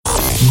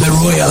The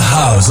Royal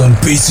House on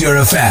PCR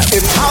FM.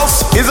 If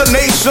house is a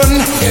nation,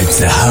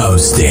 it's a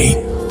house day.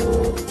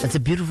 That's a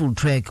beautiful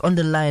track. On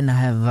the line, I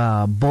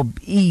have Bob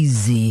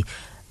Easy.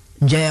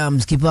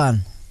 Jayam Skipan.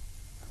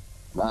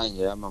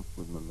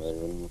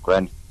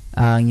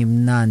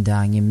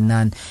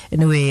 Ngimnanda.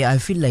 Anyway, I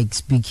feel like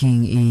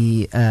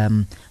speaking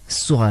a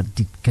Swat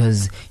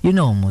because you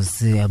know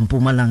almost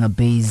Mpumalanga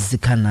based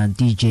kind of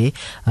DJ.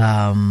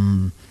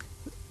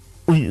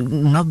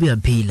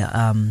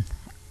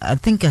 I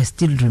think I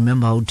still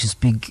remember how to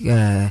speak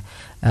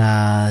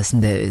Sindebele,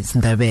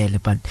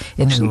 but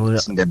anyway,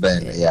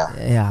 Sindebele,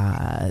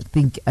 yeah.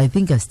 I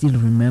think I still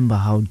remember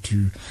how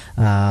to.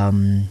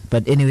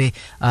 But anyway,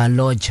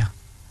 Lodge.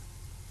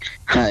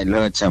 Hi,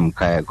 Lodge. I'm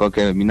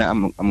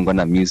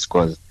gonna miss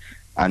because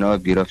I know a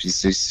bit of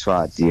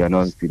Swati, I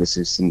know a bit of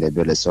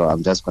Sindebele, so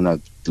I'm just gonna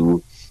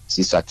do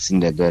Swat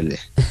Sindebele.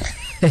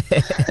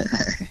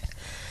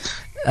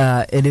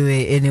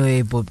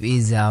 Anyway, Bob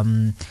is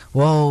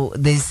well,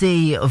 they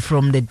say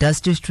from the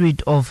dusty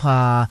street of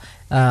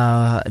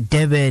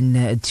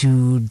Durban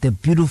to the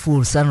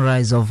beautiful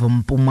sunrise of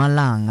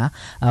Mpumalanga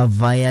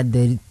via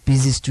the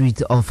busy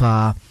street of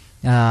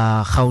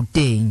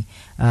Gauteng,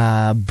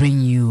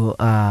 bring you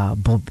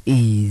Bob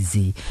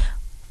Easy.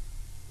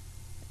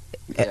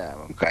 Yeah,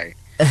 okay.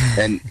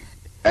 And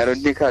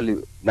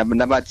ironically,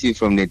 Nabati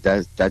from the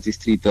dusty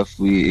street of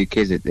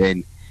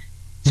KZN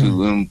to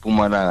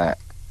Mpumalanga.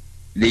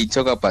 They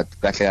talk about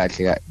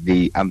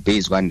I'm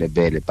based on the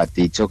belly, but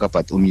they talk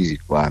about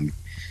music for me.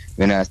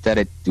 When I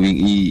started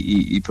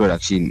doing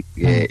production,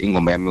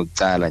 Ingoma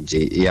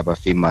Mel-t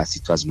famous,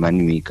 it was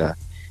Manuika,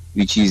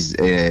 which is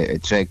a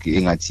track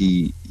in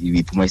Ati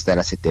we put my style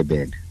as a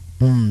band.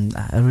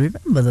 I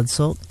remember that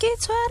song.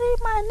 Get ready,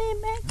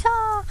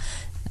 Manuika.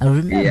 I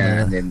remember.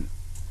 Yeah, and then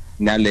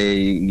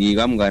Nale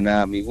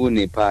Nigamgana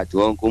Migune part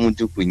one come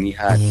to Queenie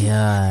Hat.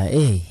 Yeah,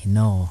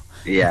 no.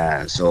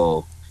 Yeah,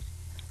 so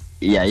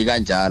yeah, you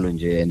can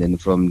challenge, and then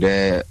from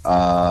there,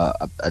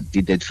 I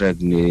did the track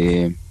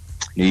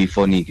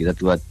Phonic,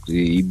 that was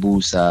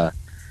Ibusa,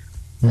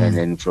 and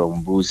then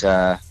from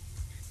Busa,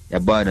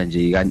 and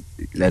you can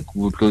like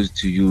close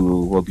to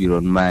you, hope you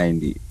don't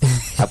mind.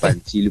 Up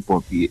until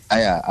pop music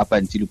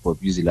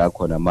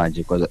like on a man,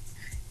 because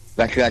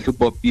like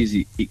pop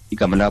music, it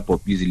can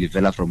pop music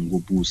develop from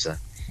Busa.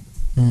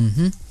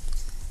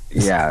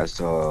 Yeah,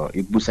 so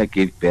Ibusa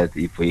gave birth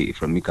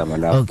from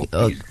Mikamala.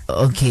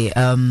 Okay.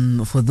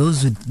 For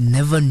those who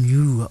never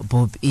knew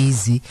Bob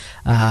Easy,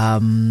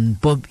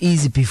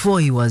 before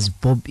he was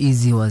Bob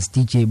Easy was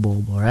DJ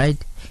Bobo, right?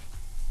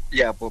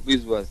 Yeah, Bob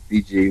Easy was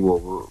DJ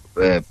Bobo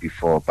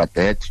before, but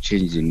they had to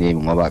change the name.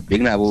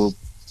 Big now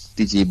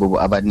DJ Bobo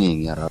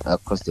abaning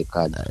across the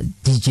card.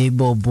 DJ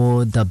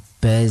Bobo, the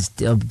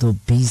best of the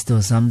beast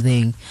or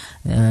something.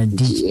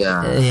 Those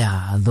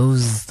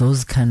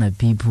kind of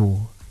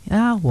people.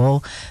 Yeah,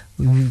 well,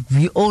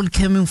 we all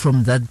coming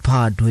from that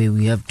part where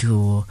we have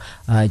to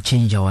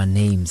change our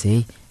names,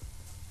 eh?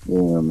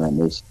 Yeah, man,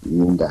 it's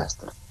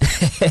industry.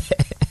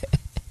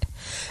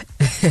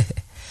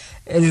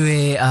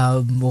 Anyway,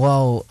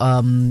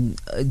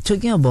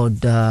 talking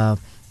about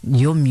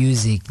your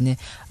music,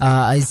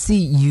 I see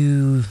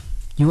you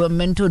were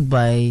mentored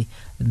by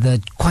the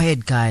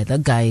quiet guy.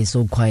 That guy is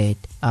so quiet.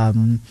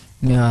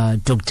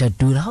 Dr.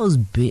 Dude, how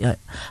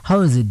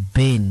has it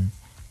been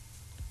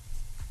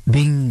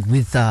being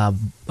with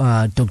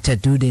Dr.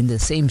 Dude in the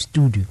same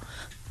studio?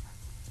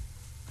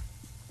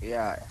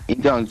 Yeah,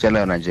 in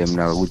when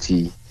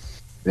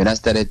I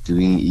started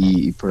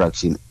doing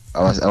production,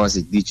 I was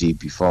a DJ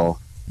before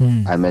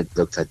I met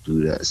Dr.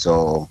 Dude.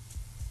 So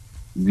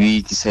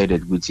we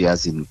decided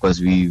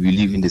because we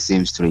live in the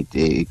same street,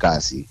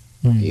 Ikasi,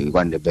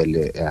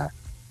 yeah.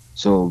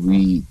 So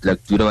we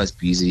like Dude was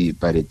busy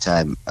by the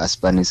time.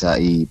 Spanish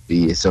a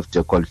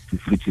software called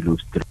Fruity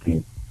Loops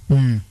 3.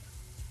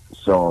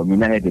 So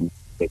Mina had them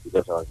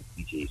because I was a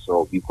DJ.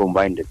 So we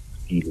combined the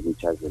skill with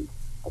each other.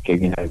 Okay,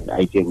 we had an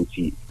idea which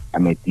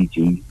I'm a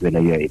DJ when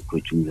you are a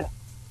producer.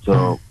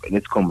 So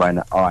let's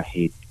combine our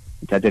head.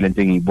 It's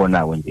actually born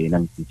now when they're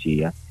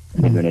DJ,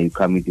 and then when you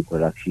come into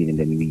production, and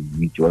then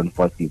we join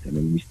forces, and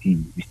then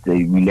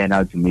we learn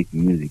how to make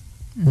music.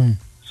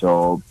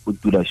 So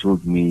Putura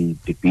showed me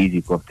the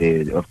basic of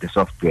the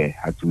software,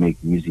 how to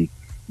make music.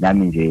 That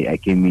means I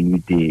came in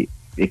with the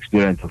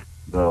experience of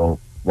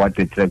what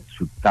the track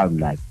should sound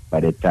like by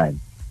the time.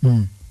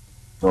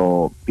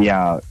 So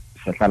yeah,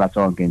 Sasala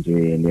song and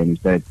then we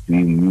started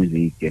doing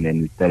music, and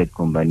then we started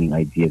combining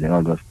ideas and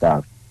all that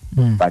stuff.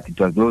 But it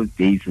was those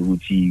days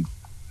which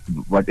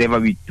whatever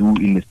we do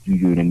in the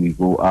studio, then we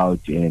go out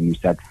and we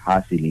start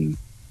hustling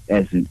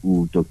as we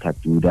Dr.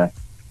 Duda.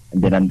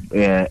 And then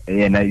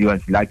and I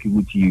was lucky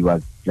which he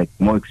was like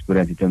more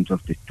experienced in terms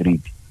of the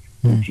street,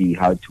 which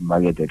how to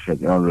market the track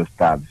and all those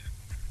stuff.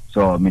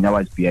 So I mean, I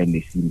was behind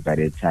the scenes by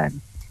the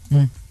time.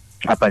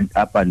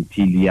 Up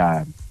until he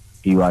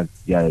was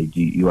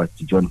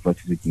to join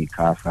forces with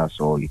Mikasa.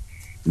 So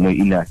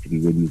industry,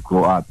 when you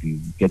grow up, you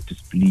get to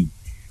split.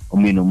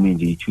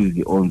 You choose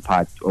your own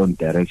path, own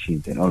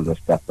directions, and all that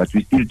stuff. But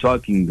we're still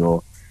talking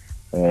though.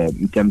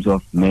 in terms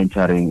of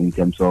mentoring, in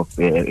terms of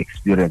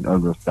experience, all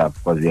those stuff.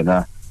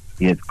 Because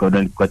he has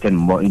gotten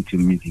more into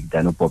music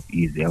than Pop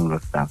Easy, all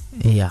those stuff.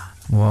 Yeah.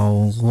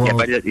 Wow. Yeah,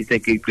 but it's a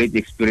great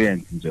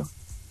experience, Joe.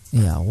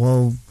 Yeah,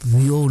 well,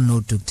 we all know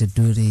Dr.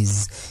 Dude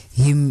is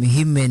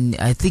him, and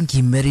I think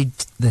he married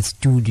the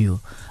studio.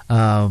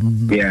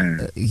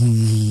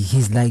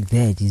 He's like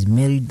that. He's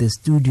married the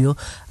studio.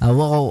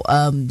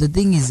 The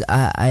thing is,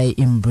 I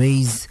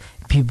embrace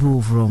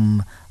people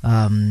from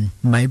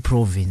my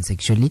province,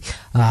 actually.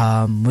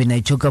 When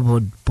I talk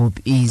about Pop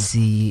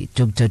Easy,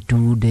 Dr.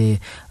 Dude,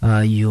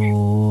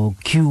 your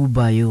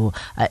Cuba,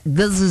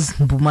 this is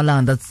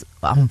Mpumalanga.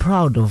 I'm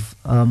proud of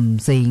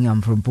saying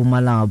I'm from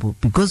Mpumalanga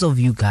because of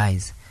you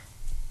guys.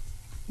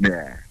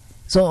 Yeah.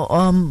 So,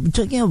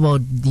 talking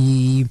about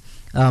the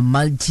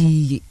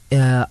multi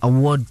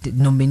award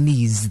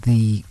nominees,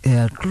 the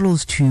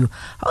Close to You,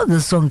 how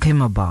the song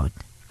came about?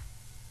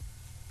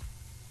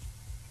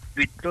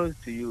 It Close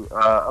to You,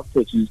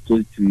 after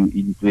Close to You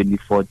in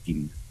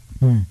 2014.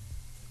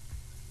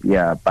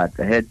 Yeah, but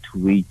I had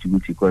to wait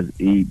because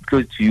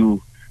Close to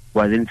You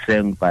wasn't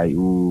sang by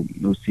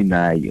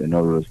Usinai and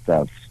all those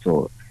stuff.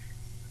 So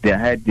they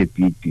had the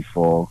beat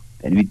before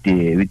and with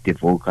the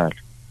vocal.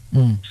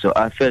 So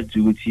I felt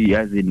Gucci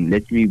as in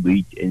let me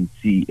wait and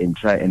see and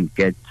try and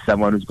get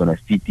someone who's gonna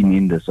fit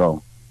in the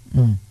song.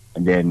 And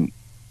then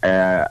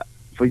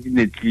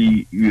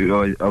fortunately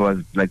I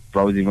was like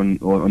browsing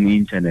on the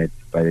internet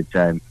by the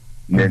time.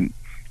 And then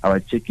I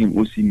was checking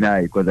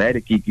Usinai because I had a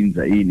gig in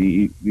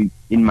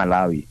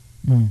Malawi.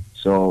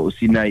 So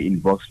Usinai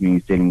inboxed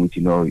me saying,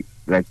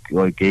 like,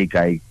 okay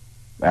guy,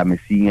 I'm a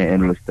singer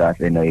and all those stuff,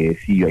 and I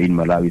see you're in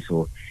Malawi,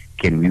 so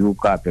can we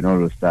hook up and all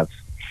those stuff.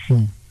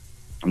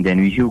 And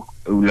then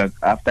like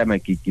after my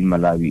gig in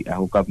Malawi, I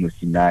hook up with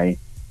Sinai,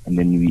 and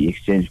then we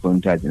exchanged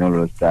contact and all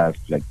those stuff,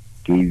 like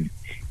gave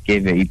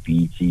a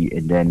EPG,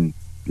 and then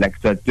like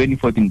so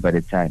 2014 by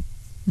the time.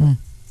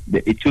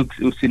 It took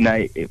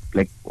Sinai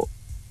like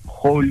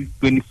whole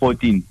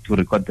 2014 to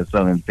record the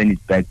song and send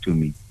it back to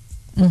me.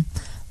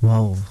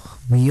 Wow.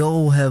 We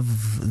all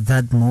have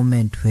that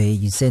moment where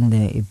you send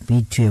a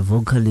beat to a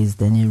vocalist,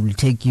 then it will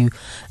take you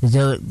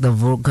the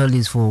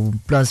vocalist for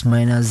plus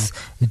minus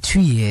 2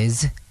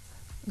 years.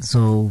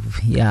 So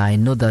yeah, I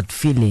know that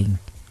feeling.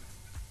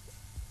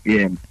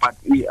 Yeah, but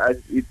I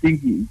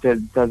think it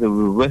has a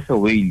reverse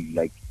way,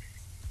 like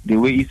the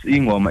way it's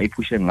in my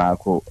pushing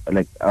like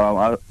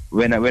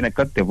when I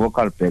got the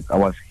vocal back, I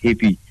was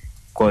happy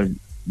because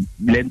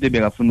and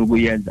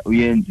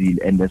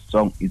the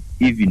song is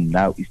even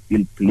now is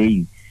still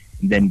playing.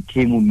 And then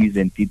came with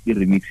and Titi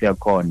remix here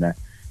corner,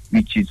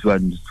 which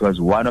was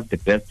one of the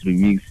best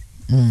remix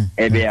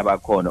ever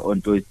corner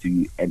on Toys to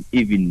You, and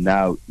even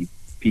now it's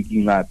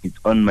picking up. It's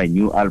on my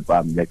new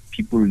album. Like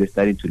people are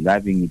starting to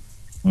loving it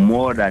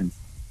more than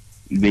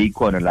the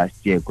corner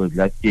last year, because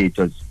last year it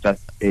was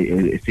just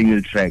a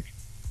single track,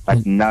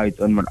 but now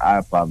it's on my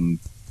album.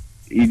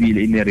 Even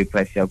in the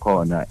refresher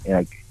corner,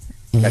 like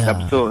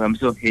I'm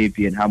so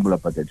happy and humble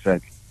about the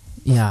track.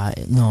 Yeah,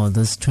 no,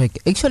 this track.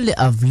 Actually,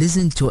 I've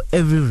listened to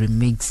every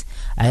remix.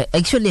 I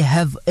actually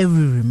have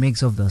every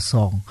remix of the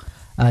song.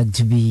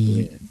 To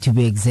be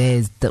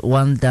exact, the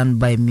one done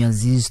by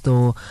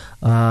Miazisto,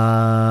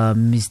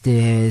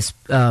 Mr.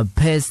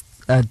 Pest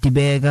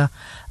Tibega,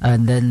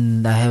 and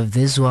then I have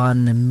this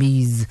one,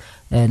 Miz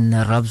and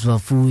Rabs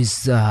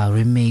Wafu's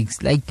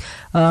remix. Like,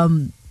 I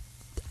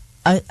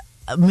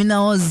mean, I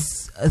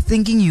was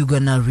thinking you're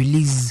gonna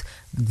release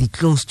the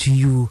Close to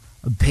You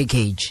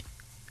package.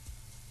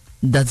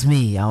 That's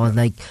me. I was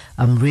like,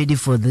 I'm ready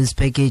for this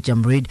package.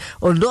 I'm ready.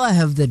 Although I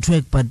have the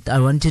track, but I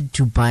wanted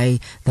to buy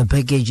the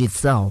package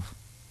itself.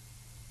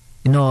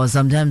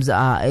 Sometimes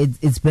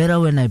it's better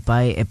when I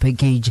buy a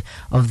package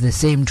of the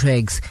same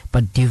tracks,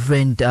 but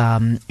different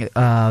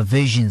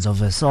versions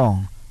of a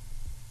song.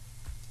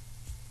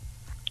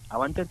 I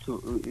wanted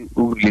to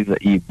release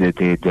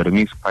the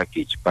remix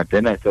package, but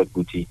then I thought,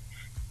 Gucci,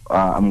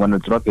 I'm going to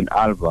drop an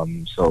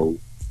album, so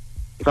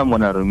if I'm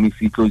going to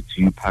remix it Close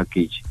to You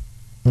package,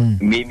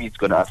 maybe it's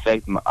going to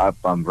affect my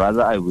album.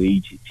 Rather, I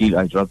wait till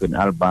I drop an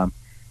album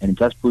and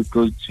just put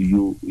Close to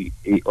You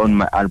on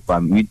my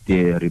album with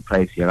the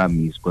reprise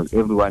Yagamis, because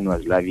everyone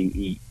was loving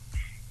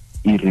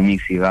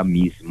remix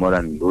Yagamis more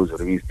than those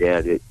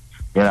remix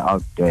they're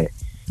out there.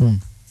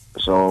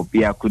 So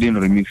yeah, I couldn't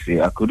remix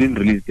it. I couldn't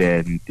release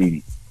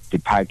the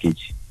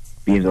package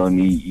based on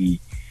the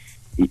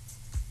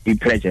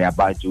pressure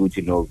about you,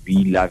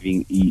 be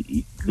loving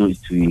Close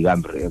to You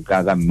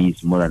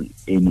Yagamis more than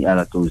any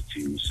other Close to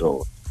You.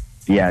 So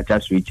yeah,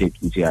 just waited.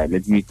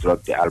 Let me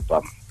drop the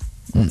album.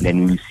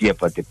 Then we'll see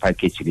about the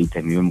package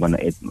later. Maybe I'm gonna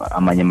add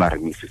Amanyama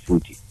remix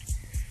 40.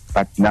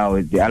 But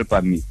now the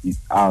album is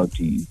out.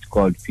 It's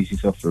called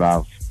Pieces of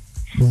Love.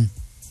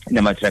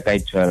 Number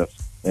track 12,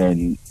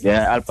 and the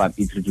album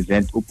it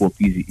represents Pop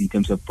Easy in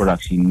terms of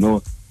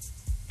production.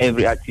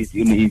 Every artist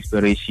in the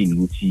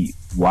inspiration, which is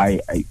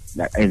why I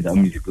as a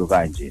musical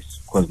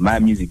artist, because my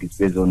music is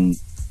based on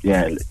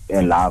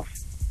love.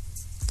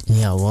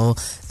 Yeah, well,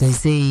 they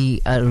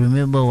say, I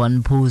remember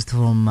one post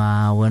from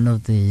one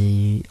of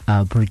the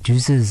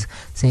producers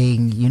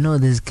saying, you know,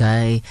 this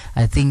guy,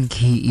 I think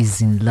he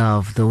is in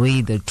love. The way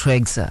the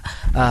tracks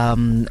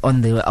on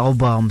the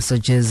album,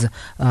 such as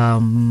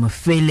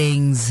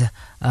Feelings,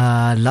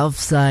 Love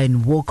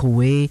Sign, Walk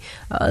Away,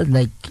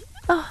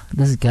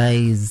 this guy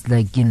is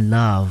like in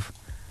love.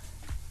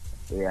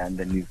 Yeah, and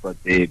then we've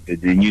got the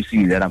new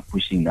single that I'm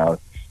pushing now.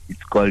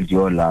 It's called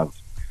Your Love.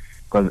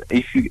 Because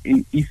if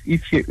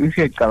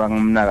you're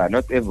Kalangamnaga,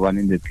 not everyone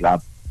in the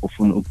club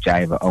often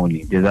jive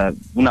only. There's a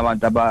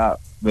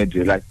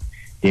like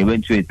they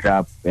went to a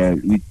club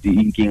with the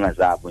inking as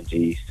up, so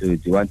they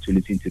want to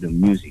listen to the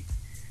music.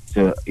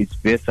 So it's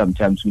best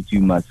sometimes which you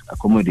must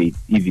accommodate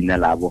even a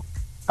labo.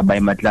 By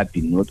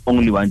matlapping, not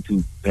only want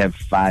to have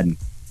fun,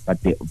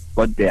 but they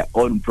got their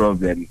own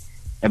problem.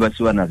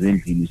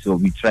 So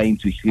we're trying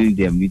to heal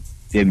them with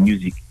their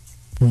music.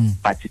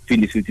 But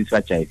finish with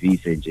such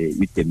IVs and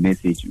with the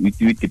message, with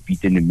the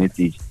beat and the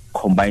message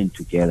combined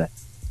together.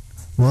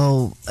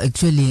 Well,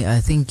 actually,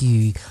 I think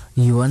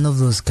you're one of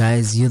those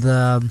guys. You're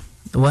the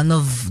one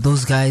of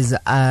those guys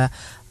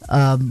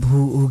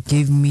who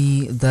gave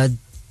me that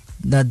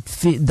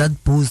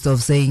boost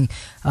of saying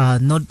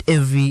not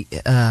every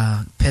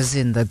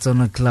person that's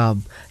on a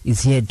club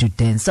is here to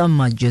dance.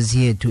 Some are just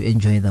here to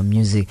enjoy the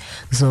music.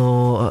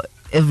 So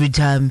every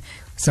time,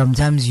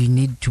 sometimes you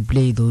need to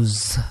play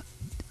those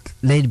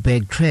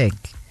laid-back track,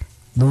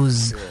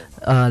 those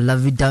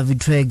lovey-dovey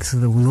tracks,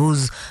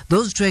 those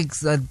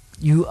tracks that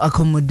you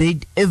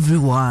accommodate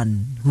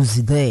everyone who's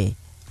there.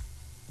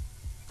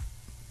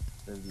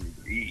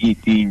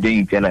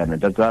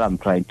 That's what I'm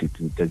trying to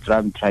do. That's what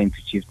I'm trying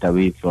to shift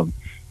away from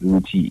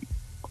Uti.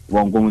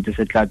 One going to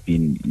set up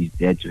in is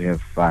there to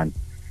have fun.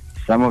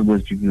 Some of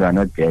those people are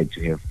not there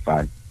to have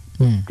fun.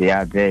 They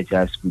are there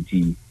just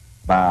to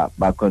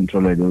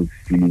control those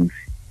feelings.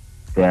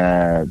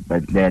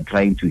 But they're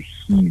trying to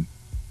heal.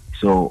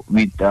 So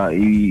with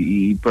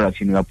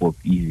production up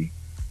easy,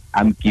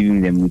 I'm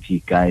giving them with you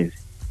guys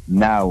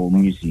now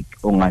music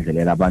in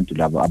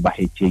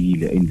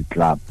the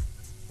club.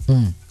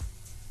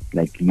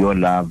 Like Your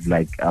Love,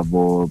 like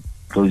about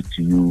Close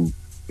to You,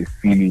 the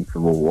feelings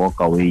of a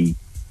Walk Away.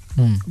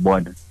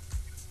 But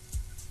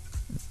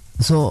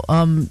so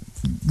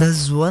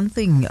there's one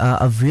thing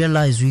I've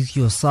realized with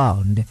your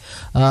sound.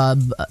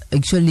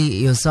 Actually,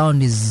 your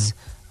sound is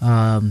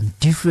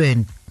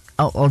different.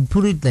 I'll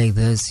put it like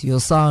this: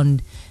 your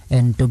sound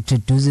and Dr.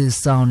 Duze's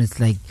sound is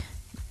like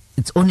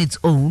it's on its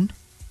own.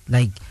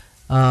 Like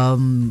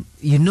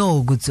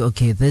good.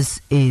 Okay,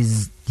 this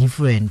is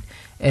different,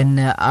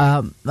 and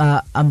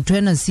I'm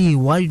trying to see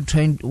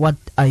what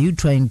are you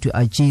trying to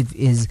achieve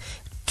is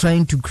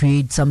trying to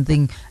create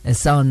something, a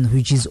sound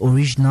which is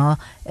original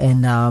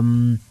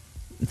and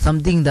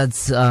something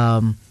that's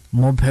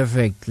more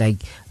perfect, like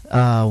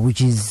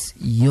which is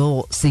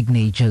your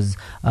signatures.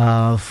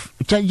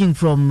 Judging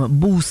from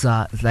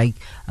Busa, like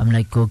I'm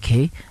like,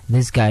 okay,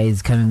 this guy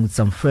is coming with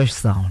some fresh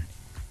sound.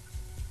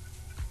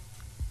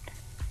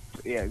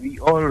 Yeah, we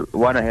all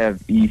want to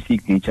have a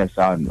signature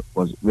sound,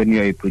 because when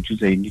you're a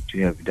producer, you need to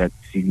have that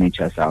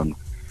signature sound.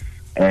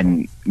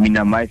 And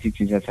my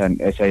signature sound,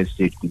 as I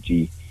said,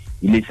 Kuti,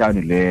 it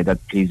sound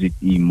that plays with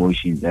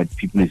emotions, that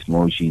people's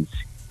emotions.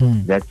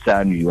 That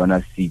sound you want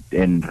to sit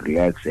and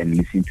relax and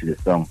listen to the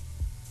song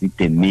with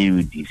the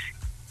melodies.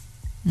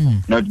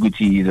 Not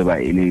Gucci is about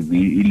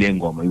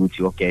Ilengoma,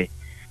 Gucci, okay.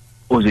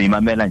 Also,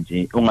 imamela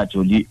nje,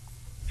 ungatoli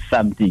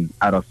something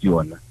out of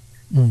you.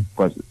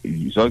 Because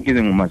so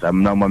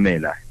I'm now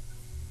mamela.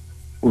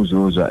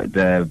 Also,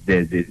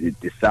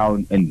 the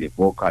sound and the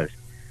vocals,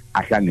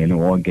 and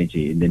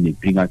then they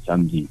bring out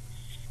something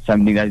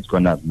that's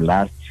gonna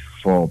last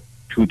for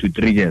 2 to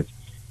 3 years.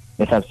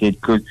 As I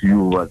said, Close to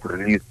You was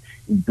released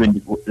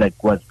in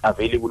was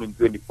available in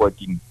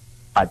 2014,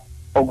 but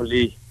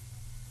only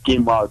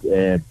came out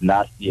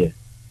last year.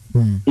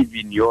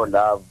 Even Your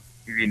Love,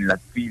 even like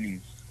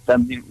Feelings,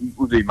 something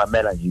in my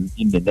melody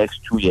in the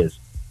next 2 years,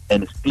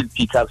 and still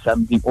pick up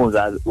something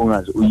last.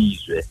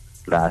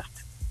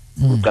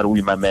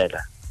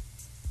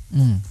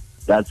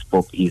 That's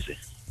pop easy.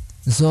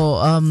 So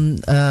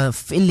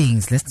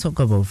Feelings, let's talk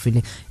about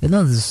Feelings. You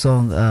know the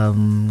song,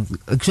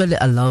 actually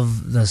I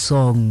love the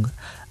song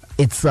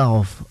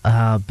itself,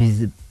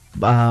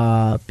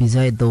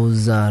 beside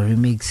those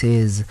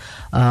remixes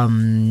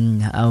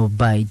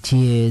by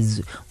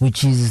Tears,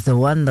 which is the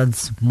one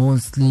that's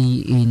mostly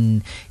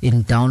in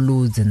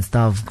downloads and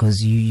stuff,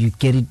 because you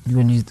get it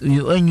when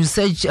you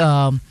search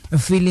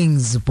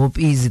Feelings pop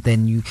easy,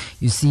 then you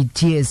see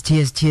Tears.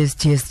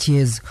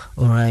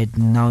 All right,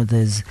 now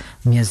there's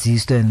Mia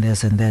Sister and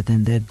this and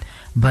that,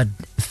 but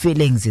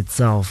Feelings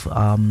itself,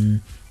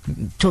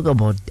 talk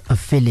about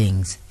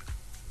Feelings.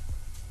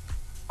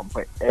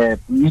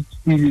 Each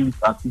Feelings,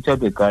 I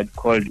featured a guy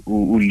called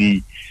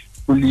Uli.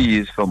 Uli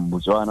is from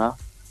Botswana.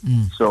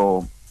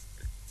 So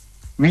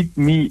with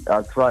me,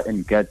 I try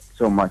and get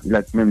so much,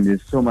 like, man,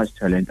 there's so much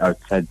talent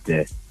outside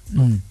there.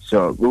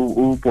 So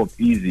Pop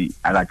Easy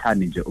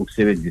akathandi nje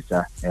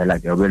ukusebenzisa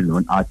like a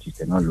well-known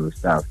artist and all those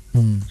stuff.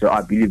 So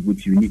I believe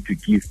that you need to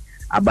give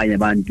abanye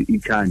abantu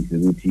i-chance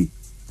ukuthi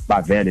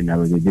bavele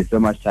nabo. There's so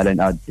much talent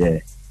out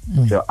there.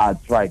 So I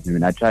tried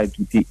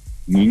to see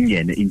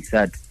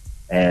inside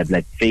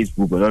like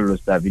Facebook and all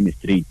those stuff in the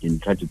street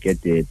and try to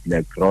get the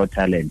like raw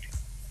talent,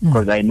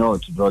 because I know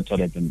it's raw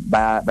talent and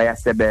by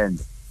a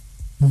band.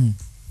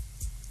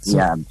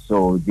 Yeah,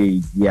 so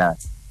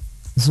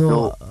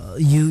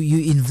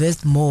you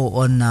invest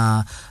more on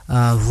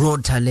raw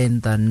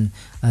talent than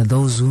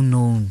those who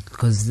know,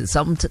 because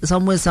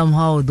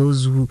somehow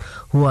those who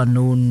are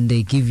known,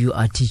 they give you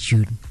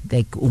attitude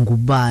like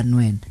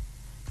ungubanwen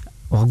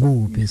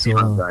wagupe. So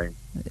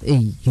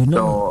hey, you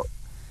know,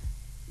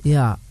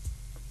 yeah.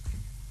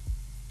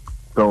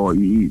 So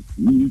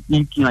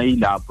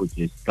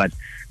but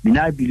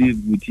I believe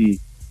Gucci,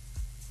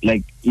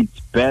 like it's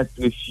best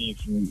if you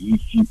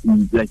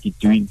like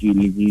doing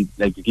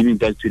like giving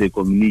back to the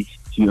community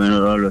and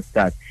all of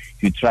that.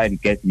 You try to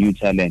get new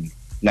talent,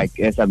 like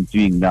as I'm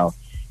doing now.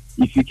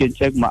 If you can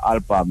check my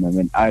album, I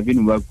mean, I've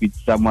been working with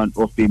someone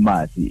of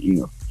famous, you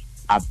know.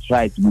 I've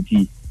tried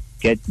to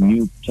get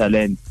new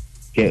talent.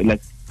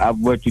 Like I've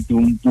worked with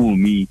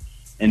Mpumi,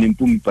 and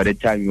Mpumi by the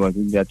time he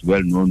wasn't that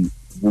well known,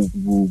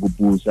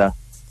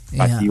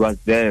 but he was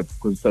there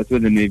because that's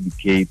when the name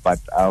became. But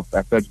I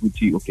felt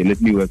Gucci, okay, let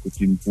me work with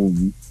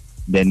Mpumi.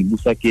 Then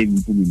Busa came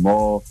Mpumi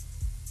more.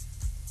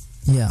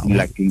 Yeah,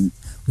 like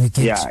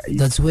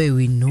that's where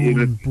we know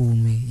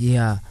Mpumi.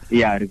 Yeah,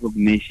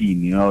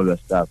 recognition, you know, all that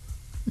stuff.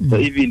 So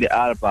even the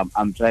album,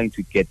 I'm trying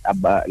to get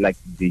about like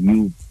the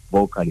new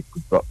vocalist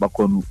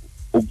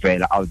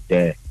out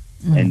there,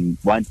 and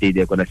one day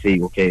they're gonna say,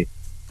 okay,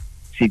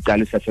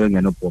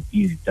 Pop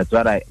Easy. That's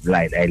what I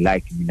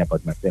like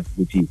about myself,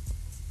 Gucci.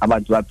 I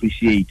want to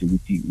appreciate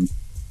Gucci.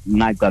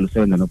 Not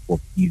Pop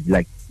Easy,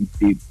 like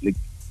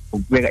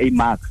a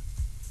mark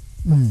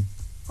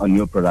on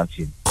your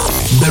production.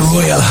 The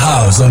Royal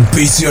House on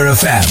PCR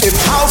FM.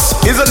 If house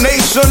is a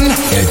nation,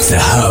 it's the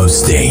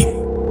house day.